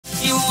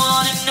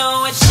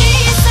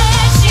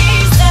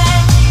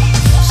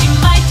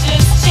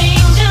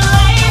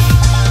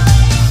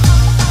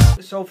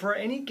for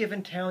any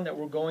given town that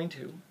we're going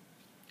to,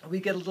 we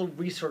get a little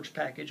research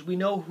package. We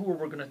know who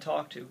we're going to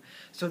talk to.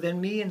 So then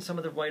me and some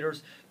of the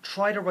writers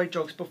try to write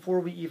jokes before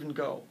we even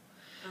go.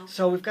 Oh.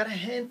 So we've got a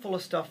handful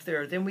of stuff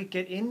there. Then we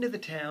get into the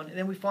town, and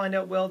then we find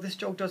out, well, this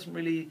joke doesn't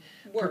really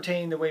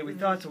pertain the way we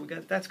thought, so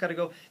that's got to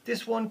go.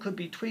 This one could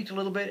be tweaked a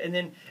little bit,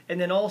 and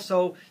then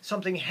also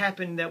something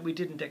happened that we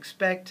didn't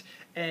expect,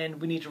 and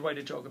we need to write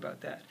a joke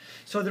about that.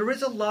 So there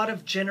is a lot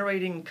of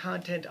generating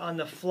content on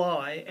the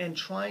fly and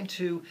trying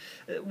to...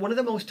 one of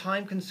the most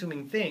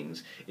time-consuming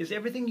things is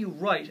everything you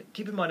write.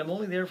 Keep in mind, I'm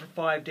only there for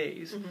 5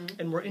 days,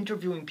 and we're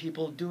interviewing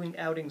people, doing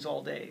outings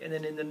all day, and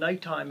then in the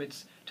nighttime,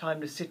 it's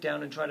time to sit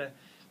down and try to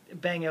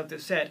bang out the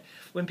set.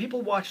 When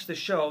people watch the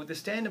show, the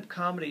stand-up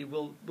comedy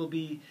will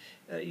be,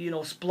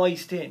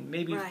 spliced in,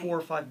 maybe 4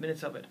 or 5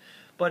 minutes of it.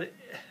 But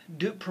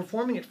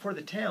performing it for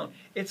the town,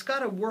 it's got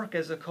to work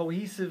as a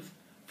cohesive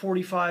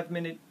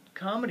 45-minute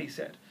comedy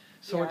set.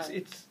 So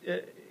it's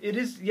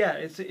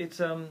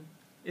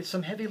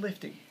some heavy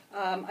lifting.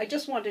 I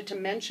just wanted to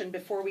mention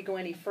before we go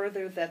any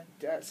further that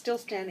Still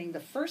Standing,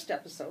 the first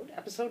episode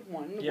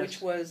 1,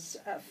 which was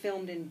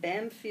filmed in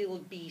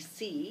Bamfield,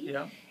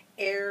 BC,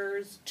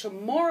 airs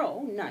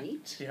tomorrow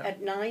night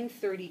at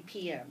 9:30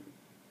 p.m.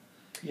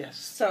 Yes.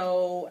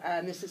 So,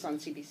 and this is on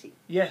CBC.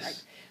 Yes.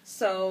 Right?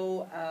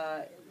 So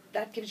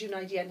that gives you an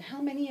idea. And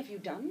how many have you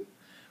done?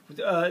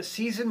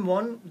 Season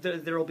 1,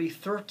 there will be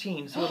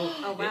 13. So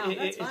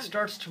it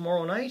starts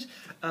tomorrow night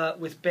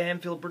with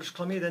Bamfield, British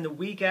Columbia. Then the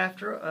week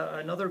after,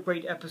 another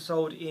great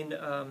episode in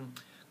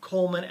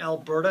Coleman,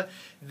 Alberta.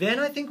 Then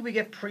I think we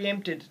get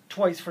preempted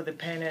twice for the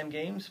Pan Am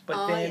Games.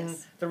 But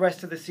the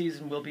rest of the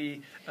season will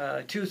be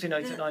Tuesday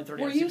nights at 9:30.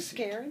 Were you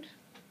scared?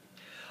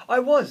 I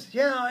was,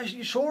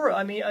 sure.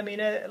 I mean,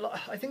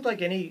 I think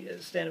like any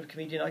stand-up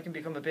comedian, I can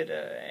become a bit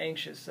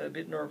anxious, a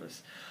bit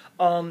nervous.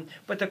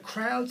 But the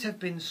crowds have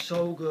been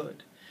so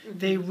good.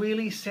 They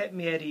really set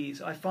me at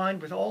ease. I find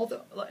with all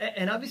the,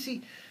 and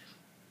obviously,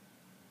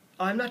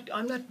 I'm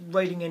not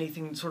writing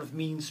anything sort of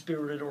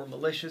mean-spirited or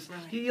malicious.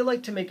 Right. You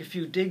like to make a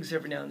few digs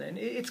every now and then.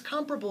 It's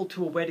comparable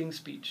to a wedding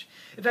speech.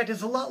 In fact,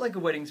 it's a lot like a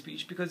wedding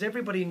speech because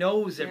everybody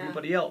knows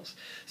everybody else.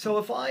 So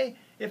if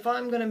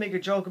I'm going to make a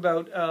joke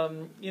about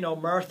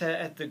Martha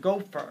at the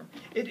goat farm,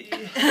 do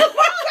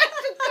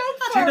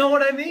you know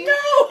what I mean? No,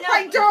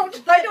 I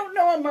don't. I don't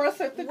know a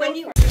Martha at the goat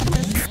farm.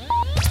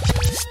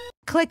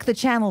 Click the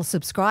channel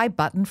subscribe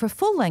button for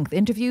full-length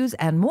interviews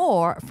and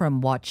more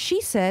from What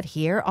She Said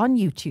here on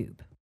YouTube.